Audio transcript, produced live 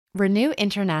Renew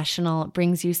International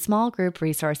brings you small group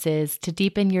resources to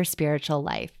deepen your spiritual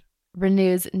life.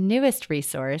 Renew's newest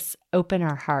resource, Open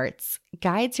Our Hearts,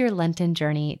 guides your Lenten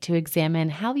journey to examine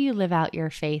how you live out your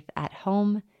faith at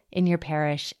home, in your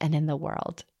parish, and in the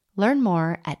world. Learn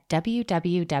more at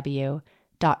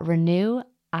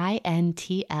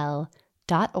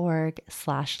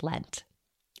www.renewintl.org/Lent.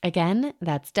 Again,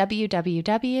 that's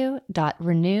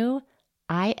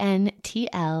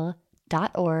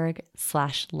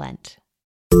www.renewintl.org/Lent.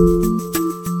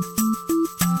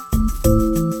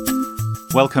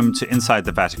 Welcome to Inside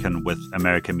the Vatican with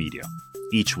America Media.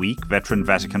 Each week, veteran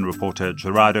Vatican reporter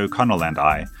Gerard O'Connell and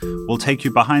I will take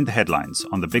you behind the headlines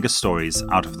on the biggest stories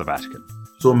out of the Vatican.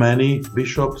 So many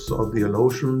bishops or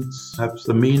theologians have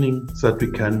the meaning that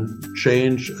we can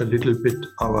change a little bit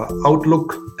our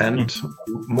outlook and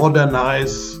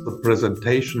modernize the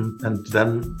presentation, and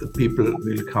then the people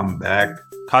will come back.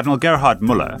 Cardinal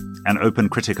Müller, an open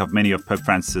critic of many of Pope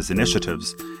Francis'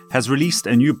 initiatives, has released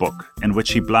a new book in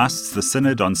which he blasts the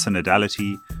Synod on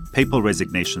synodality, papal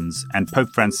resignations, and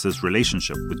Pope Francis'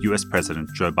 relationship with US President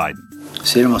Joe Biden.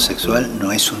 Ser homosexual no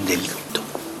es un delito.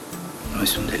 No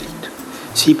es un delito.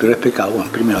 Sí, pero es pecado. Bueno,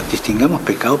 primero, distingamos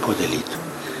pecado por delito.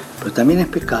 Pero también es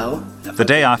pecado. The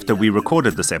day after we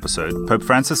recorded this episode, Pope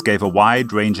Francis gave a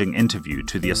wide-ranging interview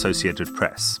to the Associated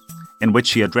Press, in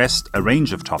which he addressed a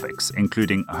range of topics,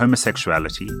 including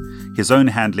homosexuality, his own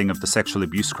handling of the sexual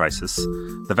abuse crisis,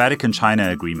 the Vatican-China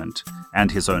agreement,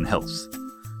 and his own health.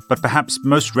 But perhaps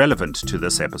most relevant to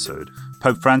this episode,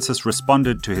 Pope Francis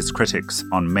responded to his critics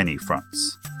on many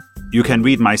fronts. You can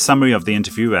read my summary of the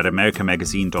interview at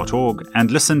americamagazine.org and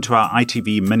listen to our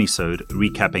ITV minisode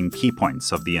recapping key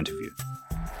points of the interview.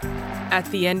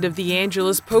 At the end of the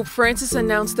Angelus, Pope Francis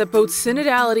announced that both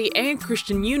synodality and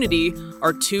Christian unity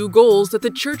are two goals that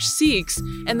the Church seeks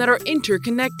and that are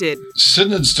interconnected.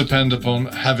 Synods depend upon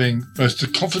having both the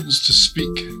confidence to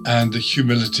speak and the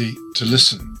humility to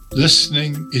listen.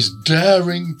 Listening is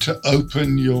daring to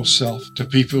open yourself to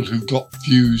people who've got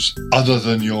views other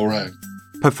than your own.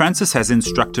 Pope Francis has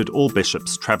instructed all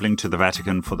bishops travelling to the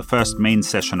Vatican for the first main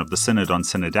session of the Synod on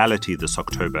Synodality this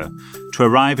October to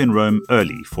arrive in Rome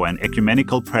early for an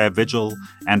ecumenical prayer vigil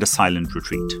and a silent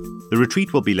retreat. The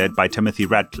retreat will be led by Timothy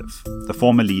Radcliffe, the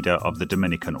former leader of the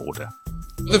Dominican Order.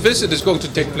 The visit is going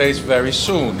to take place very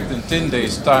soon. In 10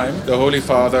 days' time, the Holy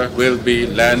Father will be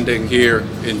landing here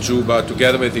in Juba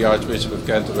together with the Archbishop of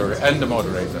Canterbury and the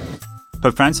moderator.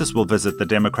 Pope Francis will visit the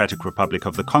Democratic Republic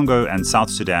of the Congo and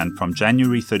South Sudan from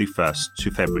January 31st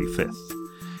to February 5th,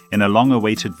 in a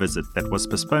long-awaited visit that was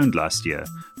postponed last year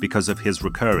because of his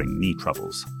recurring knee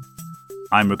troubles.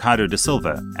 I'm Ricardo da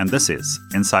Silva, and this is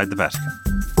Inside the Vatican.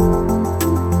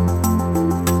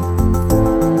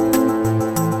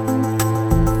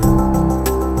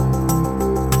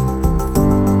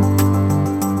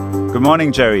 Good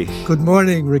morning, Jerry. Good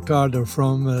morning, Ricardo,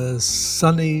 from a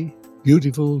sunny,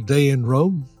 beautiful day in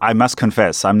Rome. I must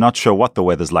confess, I'm not sure what the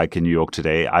weather's like in New York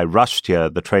today. I rushed here,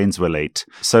 the trains were late.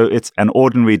 So it's an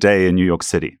ordinary day in New York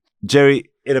City. Jerry,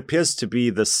 it appears to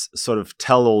be this sort of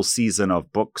tell-all season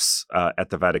of books at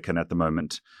the Vatican at the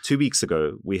moment. 2 weeks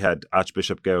ago, we had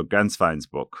Archbishop Georg Ganswein's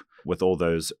book with all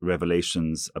those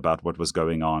revelations about what was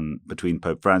going on between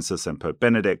Pope Francis and Pope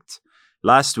Benedict.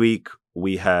 Last week,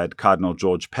 we had Cardinal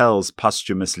George Pell's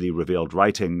posthumously revealed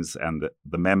writings and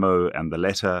the memo and the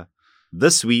letter.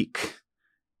 This week,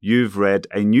 you've read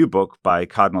a new book by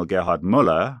Cardinal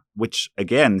Müller, which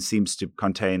again seems to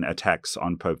contain attacks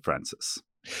on Pope Francis.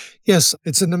 Yes,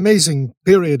 it's an amazing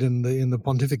period in the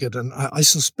pontificate, and I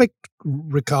suspect,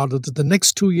 Ricardo, that the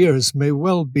next 2 years may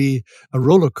well be a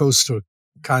roller coaster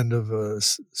kind of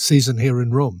season here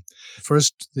in Rome.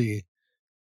 First, the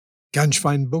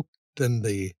Ganswein book, then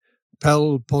the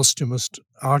Pell posthumous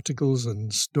articles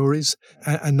and stories,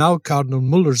 and now Cardinal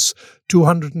Müller's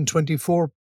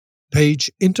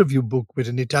 224-page interview book with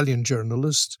an Italian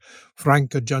journalist,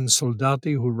 Franca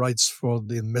Giansoldati, who writes for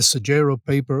the Messaggero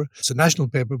paper. It's a national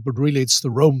paper, but really it's the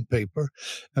Rome paper,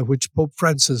 which Pope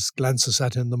Francis glances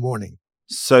at in the morning.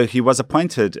 So he was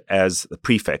appointed as the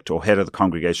prefect or head of the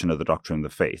Congregation of the Doctrine of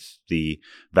the Faith, the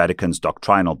Vatican's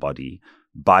doctrinal body,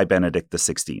 by Benedict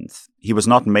XVI. He was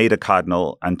not made a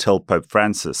cardinal until Pope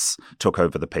Francis took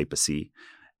over the papacy.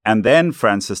 And then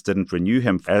Francis didn't renew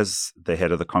him as the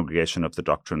head of the Congregation of the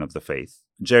Doctrine of the Faith.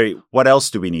 Jerry, what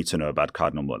else do we need to know about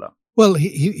Cardinal Müller? Well,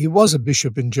 he was a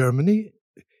bishop in Germany.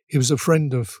 He was a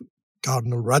friend of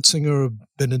Cardinal Ratzinger,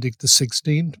 Benedict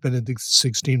XVI. Benedict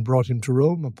XVI brought him to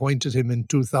Rome, appointed him in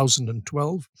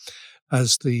 2012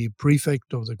 as the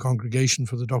prefect of the Congregation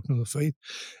for the Doctrine of the Faith.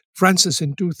 Francis,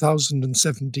 in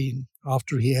 2017,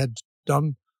 after he had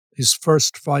done his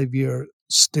first 5-year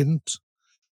stint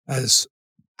as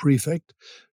prefect,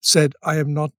 said, I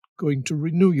am not going to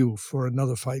renew you for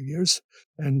another 5 years.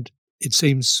 And it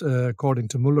seems, according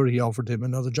to Müller, he offered him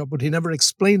another job, but he never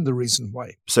explained the reason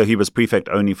why. So he was prefect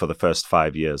only for the first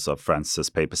 5 years of Francis'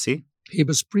 papacy? He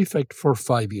was prefect for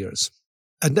 5 years.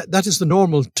 And that is the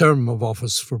normal term of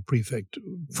office for prefect.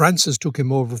 Francis took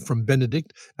him over from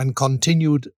Benedict and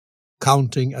continued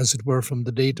counting, as it were, from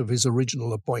the date of his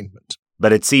original appointment.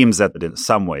 But it seems that in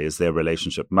some ways their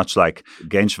relationship, much like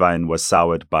Genschwein was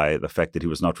soured by the fact that he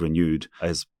was not renewed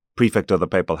as prefect of the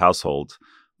papal household,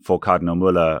 for Cardinal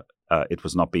Müller, it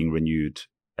was not being renewed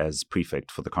as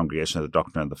prefect for the Congregation of the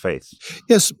Doctrine of the Faith.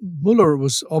 Yes, Müller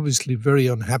was obviously very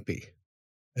unhappy,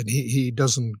 and he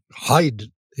doesn't hide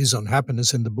his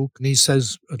unhappiness in the book. And he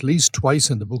says at least twice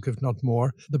in the book, if not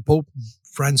more, the Pope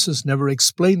Francis never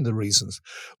explained the reasons.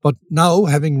 But now,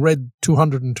 having read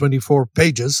 224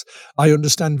 pages, I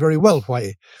understand very well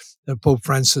why Pope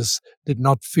Francis did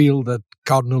not feel that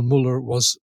Cardinal Müller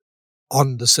was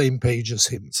on the same page as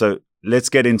him. So let's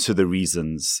get into the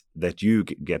reasons that you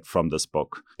get from this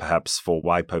book, perhaps for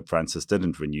why Pope Francis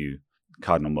didn't renew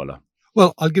Cardinal Müller.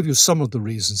 Well, I'll give you some of the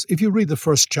reasons. If you read the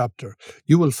first chapter,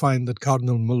 you will find that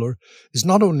Cardinal Müller is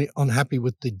not only unhappy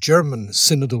with the German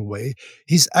synodal way,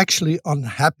 he's actually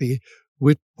unhappy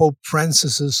with Pope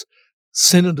Francis's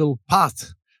synodal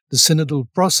path, the synodal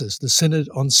process, the synod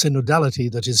on synodality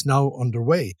that is now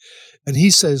underway. And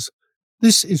he says,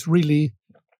 this is really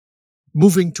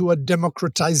moving to a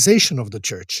democratization of the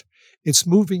church. It's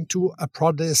moving to a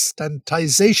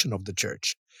Protestantization of the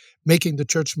church, making the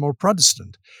church more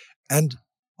Protestant. And,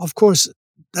 of course,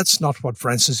 that's not what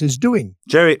Francis is doing.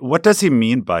 Jerry, what does he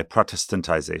mean by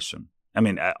Protestantization? I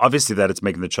mean, obviously that it's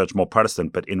making the church more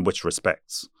Protestant, but in which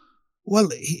respects? Well,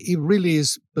 he really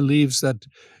believes that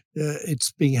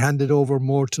it's being handed over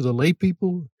more to the lay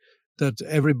people, that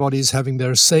everybody's having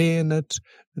their say in it,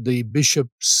 the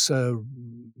bishop's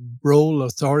role,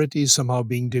 authority somehow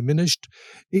being diminished.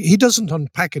 He doesn't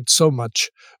unpack it so much,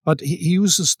 but he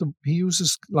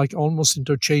uses like almost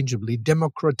interchangeably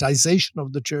democratization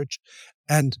of the church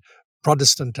and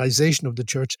Protestantization of the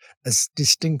church as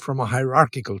distinct from a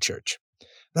hierarchical church.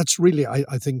 That's really, I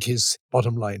think, his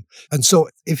bottom line. And so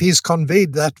if he's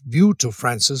conveyed that view to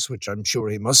Francis, which I'm sure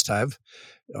he must have,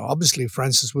 obviously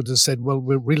Francis would have said, well,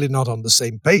 we're really not on the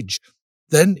same page.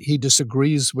 Then he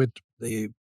disagrees with the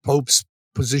Pope's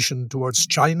position towards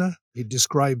China. He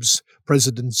describes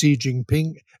President Xi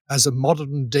Jinping as a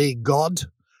modern-day god,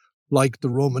 like the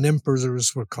Roman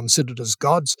emperors were considered as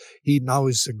gods. He now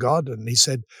is a god, and he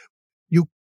said, you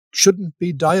shouldn't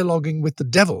be dialoguing with the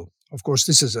devil. Of course,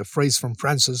 this is a phrase from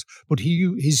Francis, but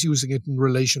he's using it in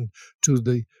relation to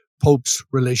the Pope's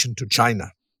relation to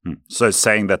China. So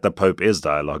saying that the Pope is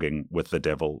dialoguing with the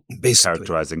devil, basically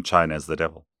characterizing China as the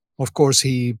devil. Of course,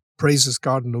 he praises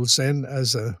Cardinal Zen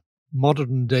as a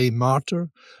modern-day martyr,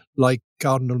 like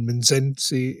Cardinal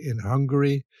Minzenzi in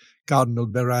Hungary, Cardinal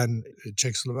Beran in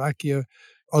Czechoslovakia,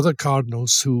 other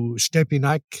cardinals who,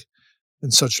 Stepinak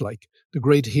and such like, the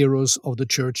great heroes of the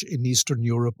church in Eastern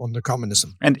Europe under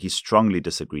communism. And he strongly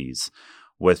disagrees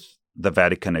with the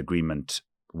Vatican agreement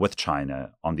with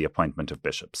China on the appointment of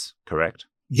bishops, correct?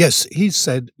 Yes, he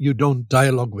said, you don't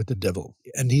dialogue with the devil.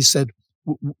 And he said,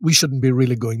 we shouldn't be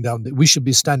really going down there. We should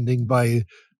be standing by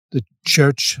the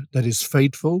church that is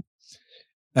faithful.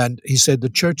 And he said the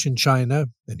church in China,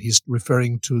 and he's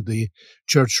referring to the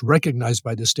church recognized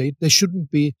by the state, they shouldn't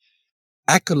be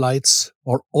acolytes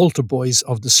or altar boys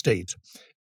of the state,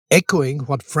 echoing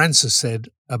what Francis said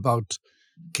about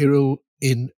Kirill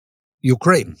in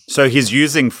Ukraine. So he's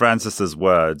using Francis's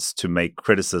words to make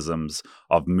criticisms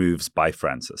of moves by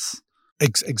Francis.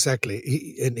 Exactly.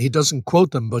 He doesn't quote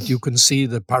them, but you can see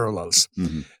the parallels.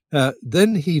 Mm-hmm.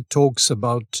 Then he talks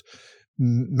about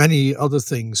many other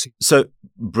things. So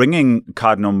bringing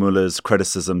Cardinal Müller's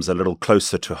criticisms a little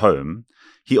closer to home,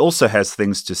 he also has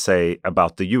things to say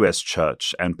about the U.S.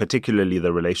 Church, and particularly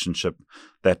the relationship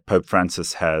that Pope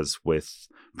Francis has with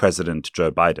President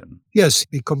Joe Biden. Yes,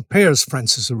 he compares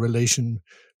Francis' relation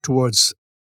towards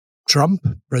Trump,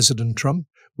 President Trump,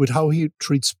 with how he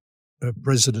treats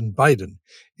President Biden.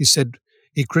 He said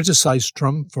he criticized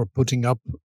Trump for putting up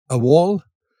a wall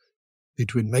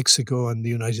between Mexico and the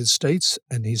United States,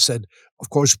 and he said, of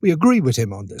course, we agree with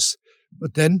him on this.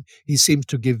 But then he seemed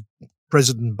to give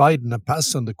President Biden a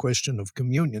pass on the question of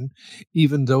communion,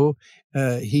 even though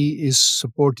he is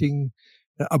supporting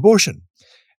abortion.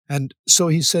 And so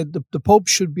he said the Pope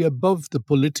should be above the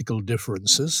political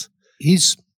differences.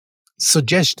 He's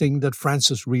suggesting that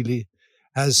Francis really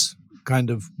has kind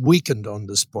of weakened on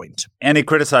this point. And he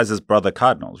criticizes brother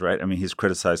cardinals, right? I mean, he's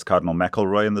criticized Cardinal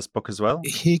McElroy in this book as well.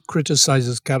 He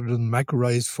criticizes Cardinal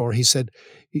McElroy for, he said,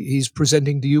 he's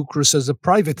presenting the Eucharist as a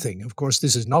private thing. Of course,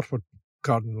 this is not what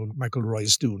Cardinal McElroy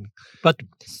is doing. But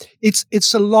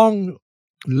it's a long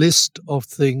list of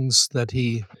things that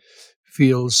he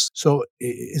feels. So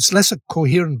it's less a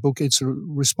coherent book. It's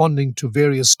responding to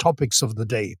various topics of the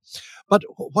day. But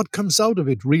what comes out of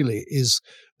it really is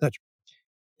that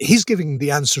he's giving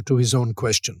the answer to his own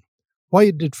question.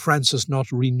 Why did Francis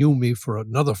not renew me for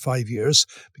another 5 years?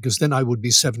 Because then I would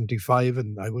be 75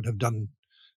 and I would have done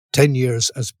 10 years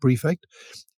as prefect.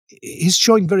 He's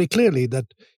showing very clearly that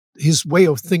his way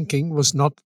of thinking was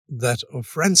not that of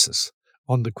Francis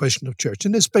on the question of church,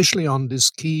 and especially on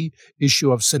this key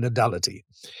issue of synodality.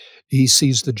 He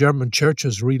sees the German church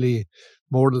as really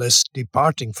more or less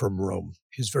departing from Rome.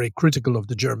 He's very critical of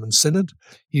the German Synod.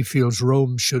 He feels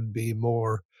Rome should be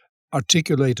more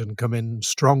articulate and come in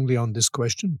strongly on this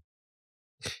question.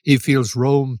 He feels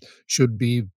Rome should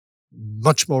be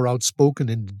much more outspoken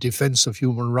in the defense of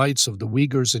human rights, of the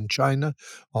Uyghurs in China,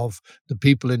 of the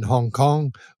people in Hong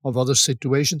Kong, of other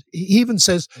situations. He even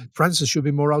says Francis should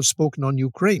be more outspoken on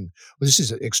Ukraine. Well, this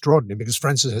is extraordinary because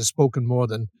Francis has spoken more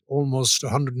than almost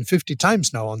 150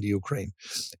 times now on the Ukraine.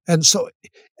 And so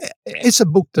it's a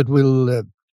book that will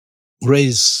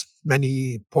raise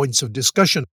many points of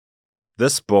discussion.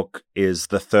 This book is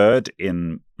the third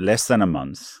in less than a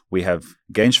month. We have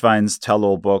Genschwein's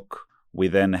tell-all book. We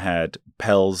then had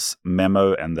Pell's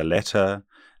memo and the letter.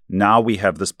 Now we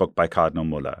have this book by Cardinal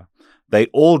Müller. They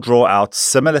all draw out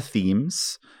similar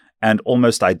themes and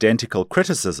almost identical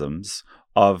criticisms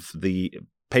of the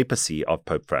papacy of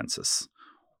Pope Francis.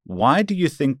 Why do you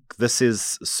think this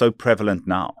is so prevalent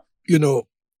now? You know,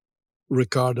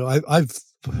 Ricardo, I've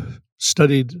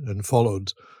studied and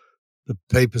followed the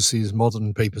papacies,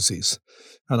 modern papacies,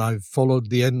 and I've followed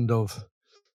the end of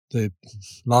the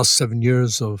last 7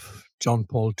 years of John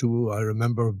Paul II. I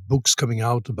remember books coming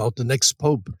out about the next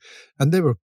pope, and they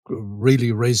were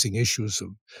really raising issues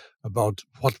about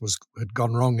what had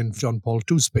gone wrong in John Paul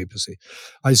II's papacy.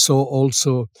 I saw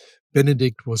also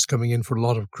Benedict was coming in for a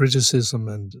lot of criticism,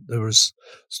 and there was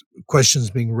questions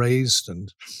being raised.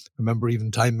 And I remember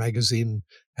even Time magazine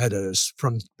had a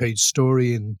front page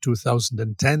story in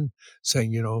 2010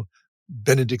 saying, you know,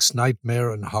 Benedict's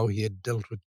nightmare and how he had dealt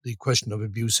with the question of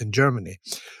abuse in Germany.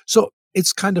 So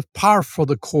it's kind of par for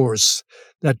the course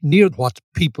that near what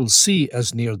people see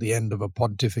as near the end of a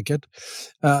pontificate,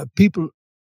 people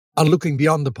are looking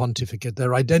beyond the pontificate.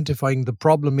 They're identifying the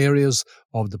problem areas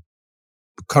of the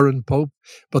current pope,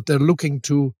 but they're looking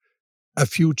to a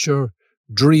future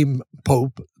dream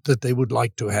pope that they would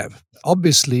like to have.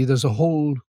 Obviously, there's a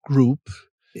whole group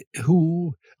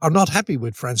who are not happy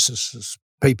with Francis's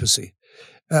papacy.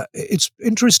 It's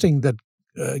interesting that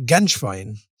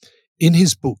Genschwein, in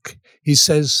his book, he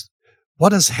says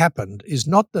what has happened is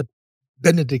not that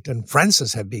Benedict and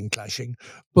Francis have been clashing,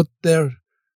 but their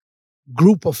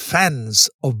group of fans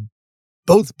of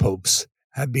both popes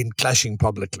have been clashing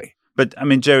publicly. But, I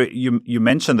mean, Jerry, you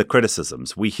mentioned the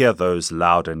criticisms. We hear those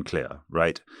loud and clear,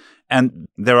 right? And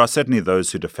there are certainly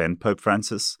those who defend Pope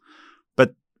Francis,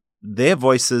 but their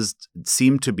voices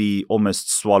seem to be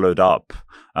almost swallowed up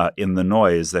in the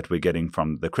noise that we're getting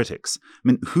from the critics. I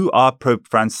mean, who are Pope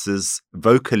Francis's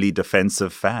vocally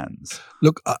defensive fans?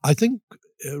 Look, I think,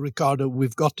 Ricardo,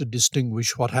 we've got to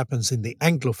distinguish what happens in the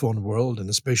Anglophone world, and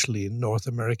especially in North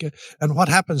America, and what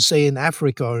happens, say, in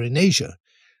Africa or in Asia.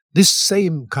 This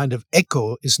same kind of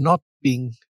echo is not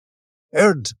being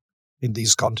heard in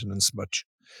these continents much.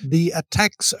 The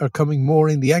attacks are coming more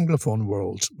in the Anglophone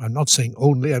world. I'm not saying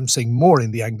only, I'm saying more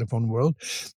in the Anglophone world,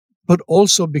 but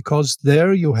also because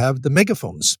there you have the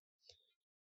megaphones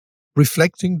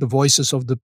reflecting the voices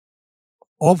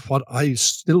of what I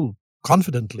still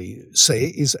confidently say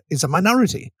is a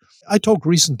minority. I talked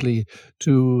recently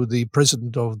to the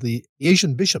president of the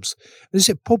Asian bishops. They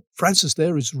said Pope Francis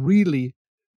there is really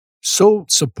so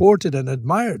supported and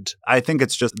admired. I think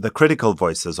it's just the critical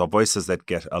voices are voices that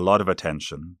get a lot of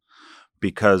attention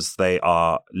because they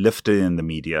are lifted in the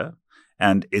media,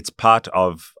 and it's part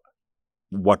of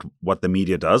what the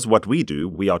media does, what we do.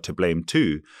 We are to blame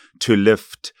too, to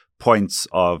lift points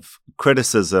of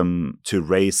criticism, to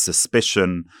raise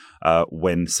suspicion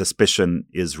when suspicion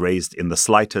is raised in the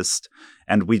slightest.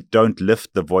 And we don't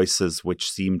lift the voices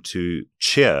which seem to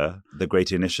cheer the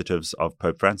great initiatives of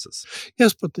Pope Francis.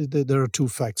 Yes, but there are two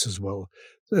facts as well.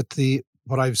 That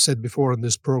what I've said before in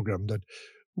this program, that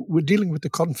we're dealing with the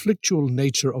conflictual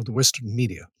nature of the Western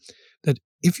media. That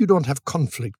if you don't have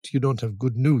conflict, you don't have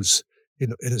good news,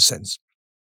 in a sense.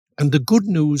 And the good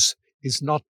news is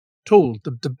not told.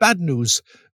 The bad news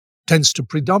tends to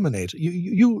predominate.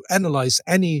 You analyze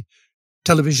any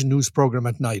television news program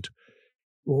at night.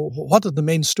 What are the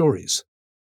main stories?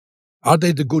 Are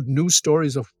they the good news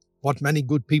stories of what many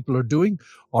good people are doing,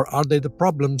 or are they the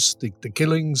problems, the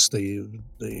killings, the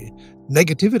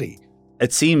negativity?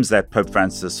 It seems that Pope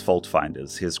Francis' fault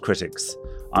finders, his critics,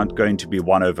 aren't going to be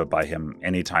won over by him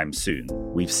anytime soon.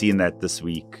 We've seen that this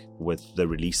week with the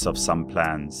release of some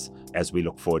plans as we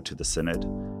look forward to the Synod.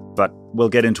 But we'll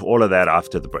get into all of that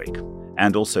after the break,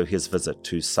 and also his visit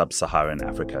to sub-Saharan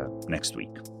Africa next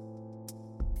week.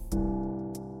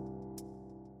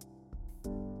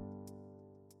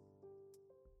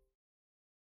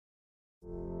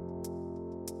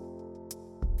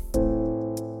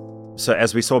 So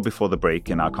as we saw before the break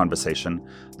in our conversation,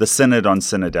 the Synod on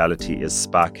Synodality is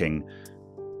sparking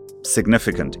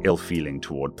significant ill feeling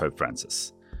toward Pope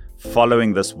Francis.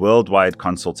 Following this worldwide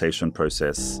consultation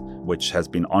process, which has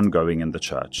been ongoing in the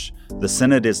Church, the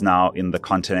Synod is now in the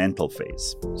continental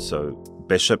phase. So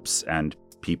bishops and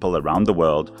people around the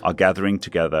world are gathering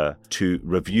together to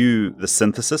review the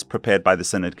synthesis prepared by the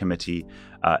Synod Committee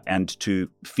and to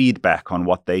feed back on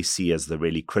what they see as the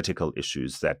really critical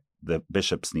issues that the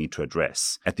bishops need to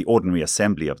address at the ordinary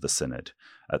assembly of the Synod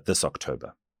this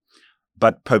October.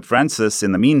 But Pope Francis,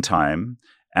 in the meantime,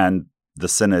 and the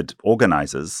Synod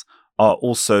organizers are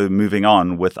also moving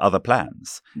on with other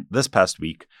plans. This past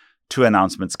week, 2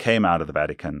 announcements came out of the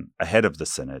Vatican ahead of the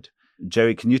Synod.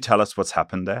 Jerry, can you tell us what's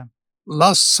happened there?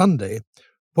 Last Sunday,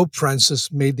 Pope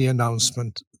Francis made the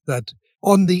announcement that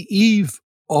on the eve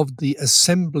of the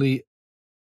assembly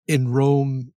in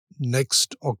Rome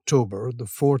next October, the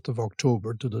 4th of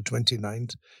October to the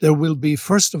 29th, there will be,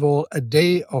 first of all, a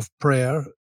day of prayer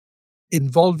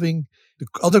involving the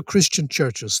other Christian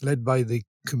churches led by the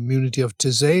Community of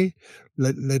Taizé,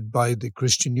 led by the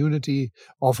Christian Unity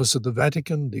Office of the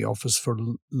Vatican, the Office for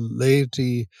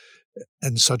Laity,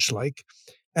 and such like.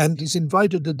 And he's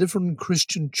invited the different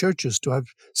Christian churches to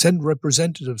send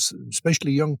representatives,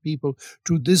 especially young people,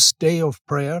 to this day of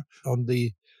prayer on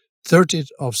the 30th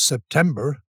of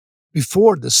September,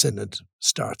 before the Synod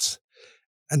starts.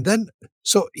 And then,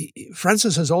 so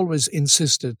Francis has always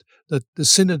insisted that the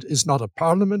Synod is not a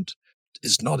parliament,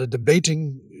 is not a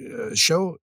debating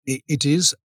show. It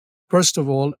is, first of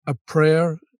all, a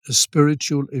prayer, a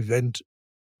spiritual event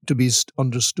to be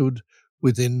understood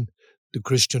within the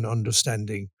Christian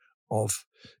understanding of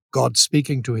God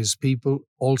speaking to his people,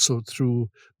 also through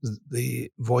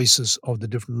the voices of the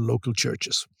different local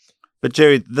churches. But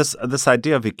Jerry, this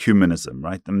idea of ecumenism,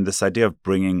 right? I mean, this idea of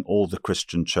bringing all the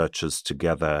Christian churches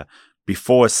together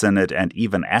before a synod and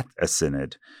even at a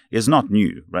synod is not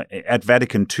new, right? At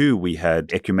Vatican II, we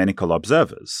had ecumenical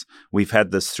observers. We've had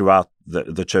this throughout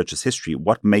the Church's history.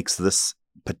 What makes this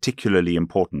particularly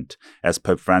important as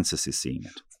Pope Francis is seeing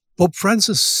it? Pope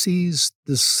Francis sees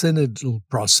the synodal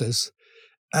process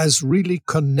as really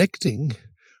connecting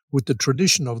with the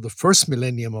tradition of the first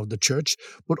millennium of the Church,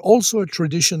 but also a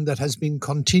tradition that has been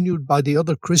continued by the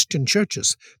other Christian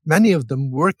churches. Many of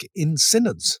them work in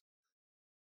synods.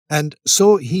 And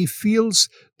so he feels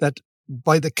that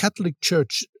by the Catholic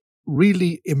Church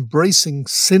really embracing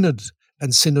synod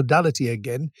and synodality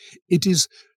again, it is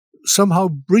somehow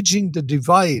bridging the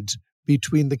divide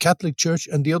between the Catholic Church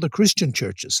and the other Christian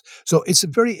churches. So it's a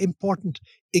very important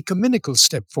ecumenical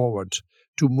step forward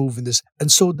to move in this. And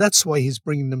so that's why he's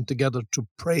bringing them together to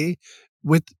pray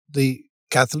with the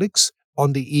Catholics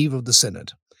on the eve of the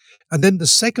Synod. And then the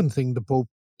second thing the Pope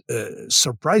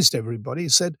surprised everybody. He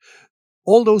said,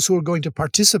 all those who are going to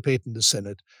participate in the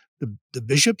Synod, the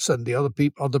bishops and the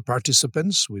other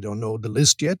participants, we don't know the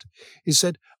list yet, he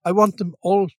said, I want them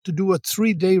all to do a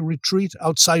 3-day retreat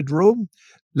outside Rome,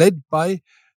 led by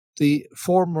the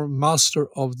former master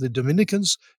of the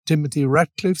Dominicans, Timothy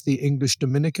Ratcliffe, the English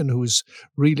Dominican, who is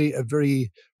really a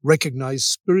very recognized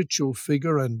spiritual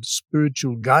figure and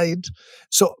spiritual guide.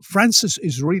 So Francis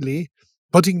is really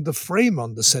putting the frame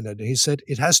on the Synod. He said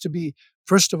it has to be,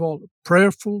 first of all, a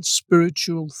prayerful,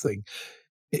 spiritual thing.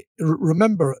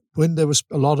 Remember, when there was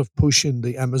a lot of push in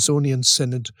the Amazonian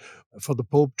Synod for the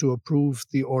Pope to approve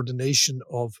the ordination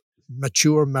of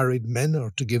mature married men,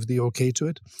 or to give the okay to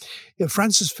it,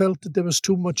 Francis felt that there was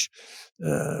too much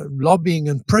lobbying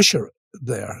and pressure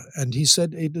there. And he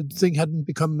said the thing hadn't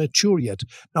become mature yet.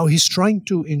 Now he's trying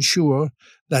to ensure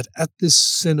that at this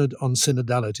Synod on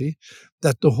synodality,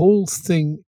 that the whole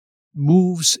thing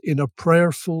moves in a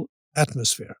prayerful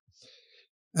atmosphere.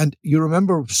 And you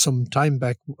remember some time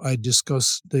back, I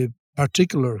discussed the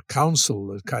particular council,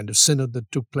 the kind of synod that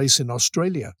took place in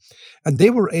Australia. And they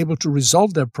were able to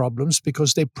resolve their problems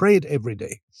because they prayed every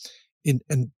day.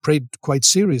 and prayed quite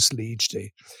seriously each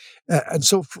day. And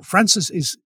so Francis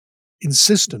is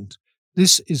insistent.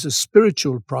 This is a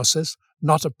spiritual process,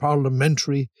 not a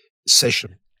parliamentary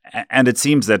session. And it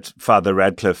seems that Father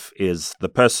Radcliffe is the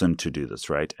person to do this,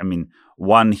 right? I mean,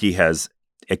 one, he has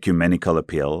ecumenical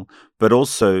appeal, but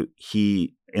also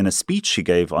in a speech he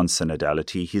gave on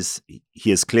synodality,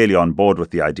 he is clearly on board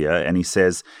with the idea, and he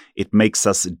says it makes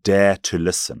us dare to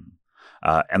listen.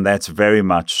 And that's very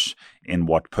much in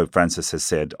what Pope Francis has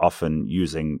said, often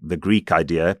using the Greek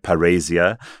idea,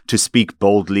 parousia, to speak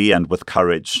boldly and with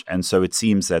courage. And so it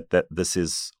seems that this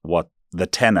is what the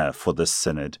tenor for this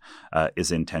synod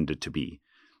is intended to be.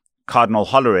 Cardinal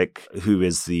Hollerich, who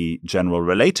is the general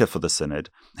relator for the synod,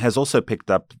 has also picked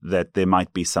up that there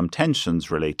might be some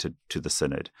tensions related to the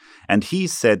synod. And he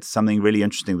said something really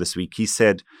interesting this week. He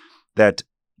said that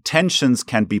tensions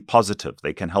can be positive.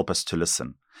 They can help us to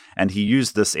listen. And he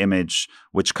used this image,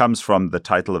 which comes from the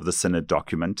title of the synod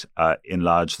document,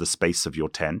 enlarge the space of your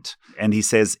tent. And he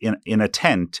says, in a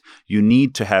tent, you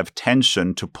need to have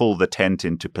tension to pull the tent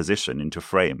into position, into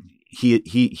frame.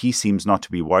 He seems not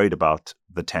to be worried about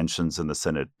the tensions in the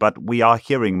synod, but we are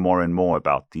hearing more and more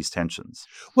about these tensions.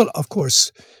 Well, of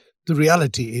course, the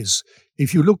reality is,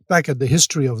 if you look back at the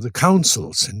history of the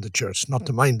councils in the church, not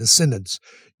to mind the synods,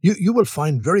 you will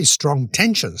find very strong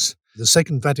tensions. The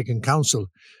Second Vatican Council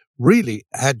really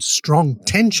had strong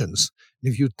tensions.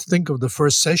 If you think of the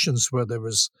first sessions where there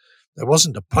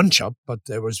wasn't a punch-up, but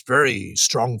there was very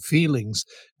strong feelings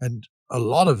and a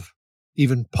lot of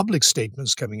even public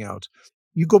statements coming out.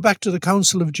 You go back to the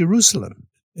Council of Jerusalem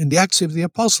in the Acts of the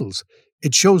Apostles.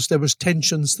 It shows there was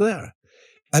tensions there.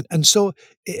 And so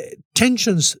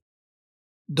tensions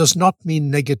does not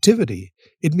mean negativity.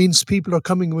 It means people are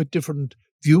coming with different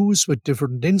views, with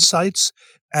different insights,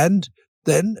 and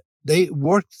then they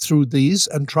work through these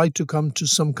and try to come to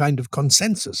some kind of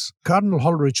consensus. Cardinal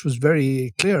Hollerich was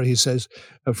very clear. He says,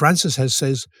 Francis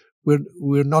says,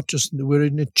 we're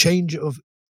in a change of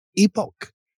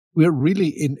epoch. We're really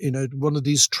in one of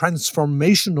these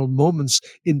transformational moments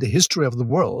in the history of the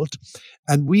world,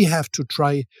 and we have to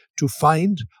try to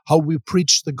find how we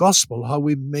preach the gospel, how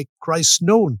we make Christ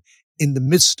known in the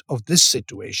midst of this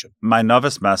situation. My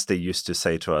novice master used to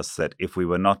say to us that if we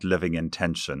were not living in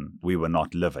tension, we were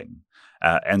not living.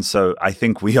 And so I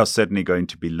think we are certainly going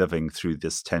to be living through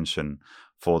this tension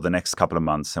for the next couple of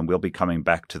months, and we'll be coming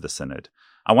back to the synod.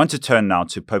 I want to turn now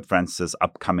to Pope Francis'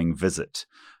 upcoming visit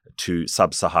to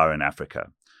sub-Saharan Africa.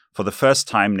 For the first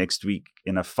time next week,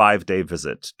 in a 5-day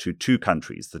visit to 2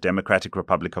 countries, the Democratic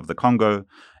Republic of the Congo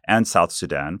and South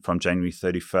Sudan, from January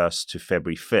 31st to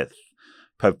February 5th,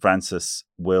 Pope Francis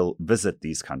will visit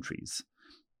these countries.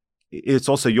 It's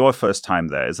also your first time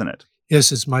there, isn't it?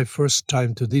 Yes, it's my first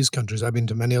time to these countries. I've been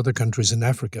to many other countries in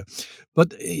Africa.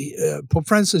 But Pope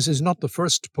Francis is not the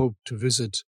first pope to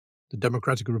visit the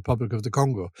Democratic Republic of the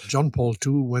Congo. John Paul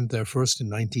II went there first in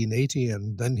 1980,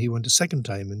 and then he went a second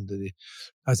time in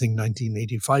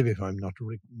 1985, if I'm not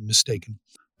mistaken.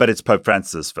 But it's Pope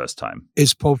Francis' first time.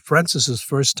 It's Pope Francis'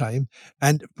 first time,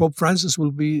 and Pope Francis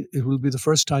will be the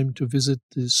first time to visit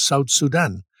the South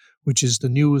Sudan, which is the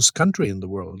newest country in the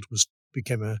world.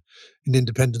 Became an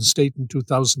independent state in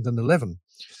 2011.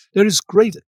 There is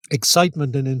great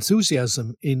excitement and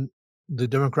enthusiasm in the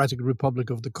Democratic Republic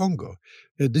of the Congo.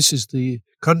 This is the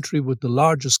country with the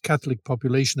largest Catholic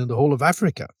population in the whole of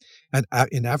Africa. And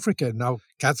in Africa now,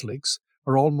 Catholics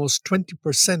are almost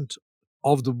 20%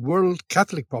 of the world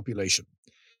Catholic population.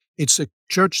 It's a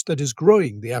church that is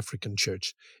growing, the African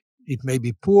church. It may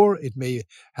be poor, it may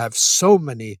have so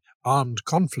many armed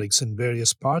conflicts in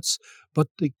various parts, but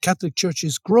the Catholic Church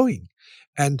is growing.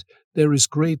 And there is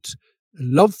great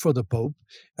love for the Pope,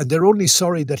 and they're only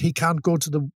sorry that he can't go to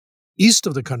the east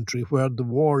of the country where the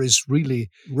war is really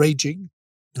raging.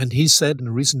 And he said in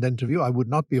a recent interview, I would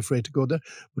not be afraid to go there,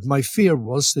 but my fear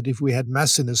was that if we had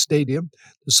mass in a stadium,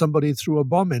 somebody threw a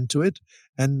bomb into it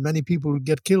and many people would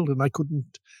get killed and I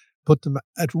couldn't put them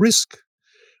at risk.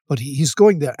 But he's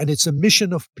going there, and it's a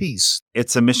mission of peace.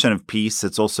 It's a mission of peace.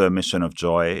 It's also a mission of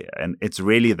joy. And it's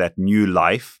really that new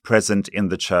life present in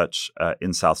the church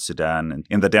in South Sudan and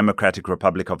in the Democratic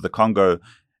Republic of the Congo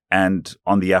and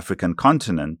on the African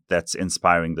continent that's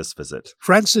inspiring this visit.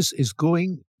 Francis is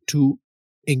going to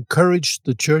encourage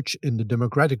the church in the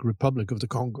Democratic Republic of the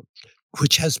Congo,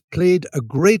 which has played a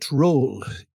great role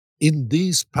in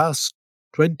these past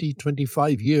 20,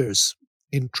 25 years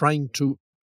in trying to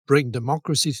bring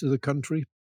democracy to the country,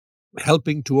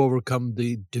 helping to overcome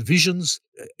the divisions.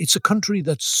 It's a country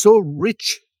that's so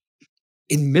rich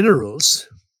in minerals,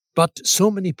 but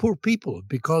so many poor people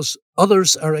because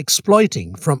others are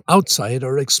exploiting from outside,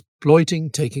 are exploiting,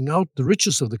 taking out the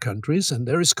richest of the countries, and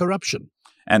there is corruption.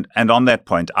 And on that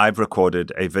point, I've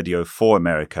recorded a video for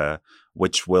America,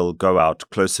 which will go out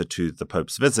closer to the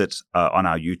Pope's visit on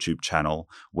our YouTube channel.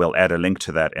 We'll add a link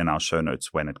to that in our show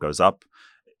notes when it goes up,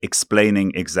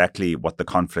 explaining exactly what the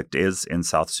conflict is in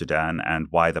South Sudan and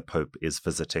why the Pope is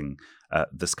visiting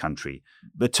this country.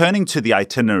 But turning to the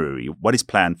itinerary, what is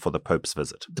planned for the Pope's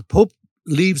visit? The Pope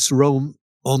leaves Rome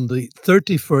on the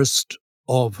 31st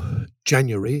of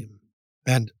January,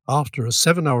 and after a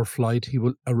 7-hour flight, he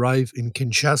will arrive in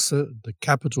Kinshasa, the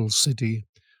capital city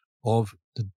of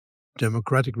the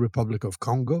Democratic Republic of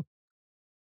Congo,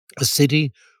 a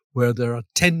city where there are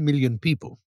 10 million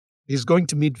people. He's going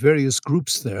to meet various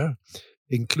groups there,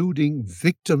 including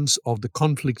victims of the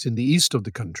conflict in the east of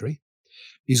the country.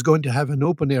 He's going to have an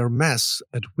open-air mass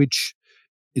at which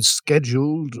it's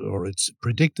scheduled, or it's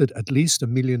predicted, at least 1.5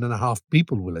 million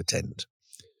people will attend.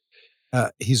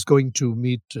 He's going to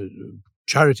meet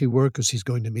charity workers, he's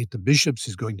going to meet the bishops,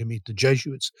 he's going to meet the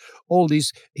Jesuits, all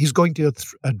these. He's going to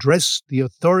address the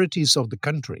authorities of the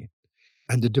country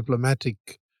and the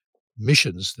diplomatic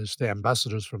missions. There's the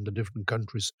ambassadors from the different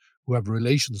countries who have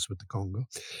relations with the Congo.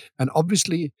 And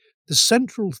obviously, the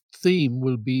central theme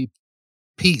will be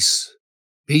peace.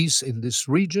 Peace in this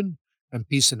region and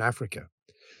peace in Africa.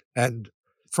 And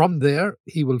from there,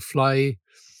 he will fly,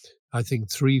 I think,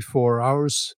 3-4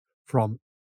 hours from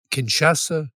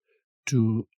Kinshasa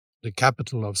to the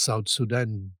capital of South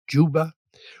Sudan, Juba,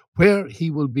 where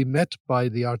he will be met by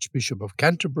the Archbishop of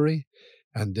Canterbury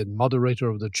and the moderator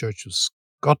of the Church of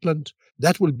Scotland.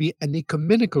 That will be an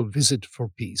ecumenical visit for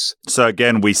peace. So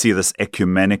again, we see this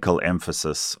ecumenical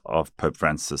emphasis of Pope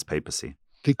Francis' papacy.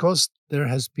 Because there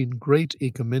has been great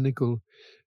ecumenical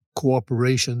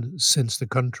cooperation since the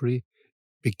country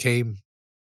became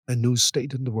a new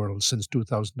state in the world, since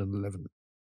 2011.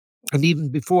 And even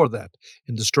before that,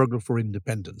 in the struggle for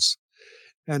independence.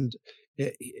 And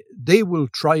they will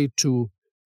try to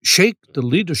shake the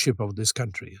leadership of this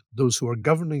country, those who are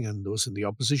governing and those in the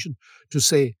opposition, to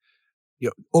say,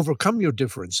 overcome your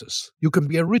differences. You can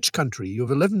be a rich country. You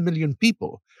have 11 million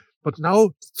people. But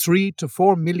now 3 to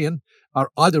 4 million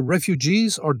are either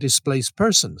refugees or displaced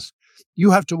persons.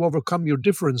 You have to overcome your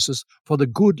differences for the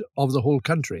good of the whole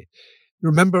country.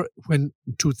 Remember when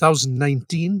in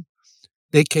 2019,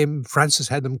 Francis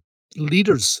had them,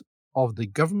 leaders of the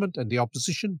government and the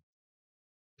opposition,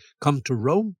 come to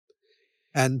Rome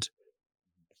and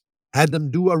had them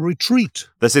do a retreat.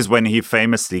 This is when he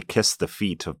famously kissed the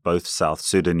feet of both South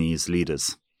Sudanese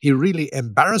leaders. He really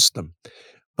embarrassed them.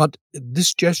 But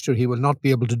this gesture he will not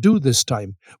be able to do this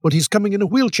time. But he's coming in a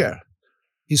wheelchair.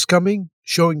 He's coming,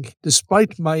 showing,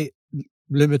 despite my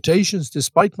limitations,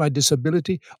 despite my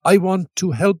disability, I want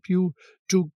to help you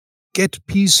to get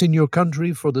peace in your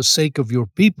country for the sake of your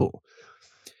people.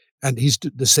 And he's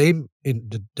the same in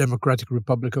the Democratic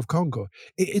Republic of Congo.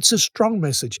 It's a strong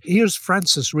message. Here's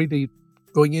Francis really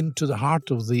going into the heart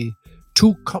of the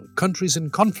two countries in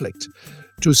conflict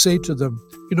to say to them,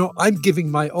 I'm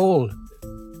giving my all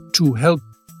to help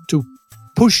to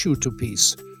push you to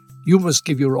peace. You must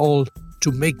give your all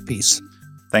to make peace.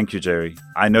 Thank you, Jerry.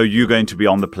 I know you're going to be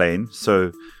on the plane,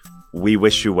 so we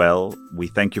wish you well. We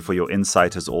thank you for your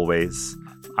insight as always.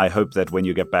 I hope that when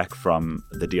you get back from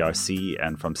the DRC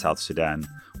and from South Sudan,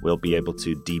 we'll be able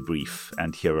to debrief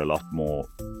and hear a lot more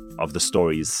of the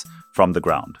stories from the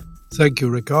ground. Thank you,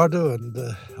 Ricardo, and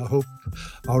I hope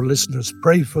our listeners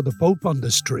pray for the Pope on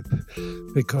this trip,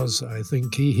 because I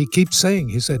think he keeps saying,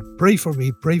 he said, pray for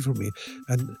me,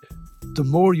 and the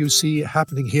more you see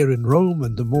happening here in Rome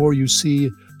and the more you see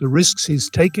the risks he's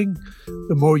taking,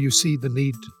 the more you see the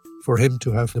need for him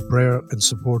to have the prayer and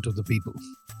support of the people.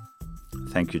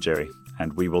 Thank you, Jerry,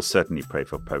 and we will certainly pray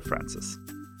for Pope Francis.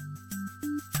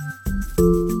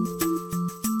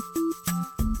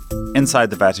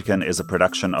 Inside the Vatican is a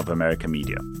production of America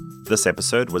Media. This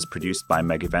episode was produced by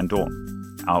Maggie Van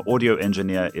Dorn. Our audio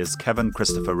engineer is Kevin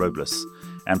Christopher Robles,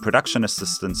 and production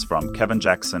assistants from Kevin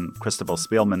Jackson, Christabel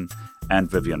Spielman,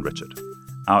 and Vivian Richard.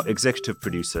 Our executive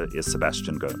producer is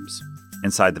Sebastian Gomes.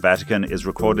 Inside the Vatican is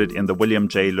recorded in the William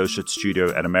J. Loschitz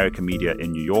Studio at America Media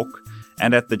in New York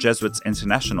and at the Jesuits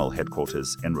International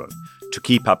headquarters in Rome. To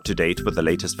keep up to date with the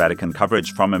latest Vatican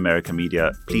coverage from America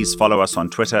Media, please follow us on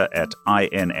Twitter at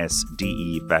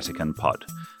INSDE Vatican Pod.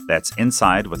 That's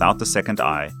inside without the second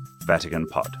I, Vatican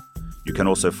Pod. You can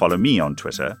also follow me on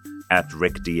Twitter at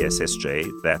RickDSSJ,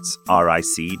 that's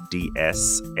RICDSSJ,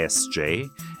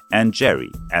 and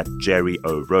Jerry at Jerry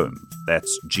O. Rome,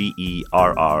 that's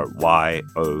GERRYOROME.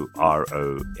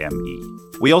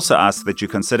 We also ask that you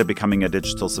consider becoming a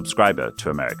digital subscriber to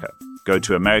America. Go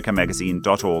to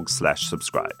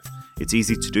americamagazine.org/subscribe. It's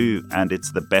easy to do, and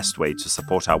it's the best way to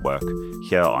support our work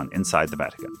here on Inside the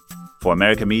Vatican. For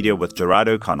America Media with Gerard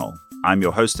O'Connell, I'm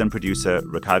your host and producer,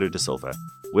 Ricardo da Silva.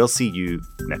 We'll see you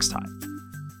next time.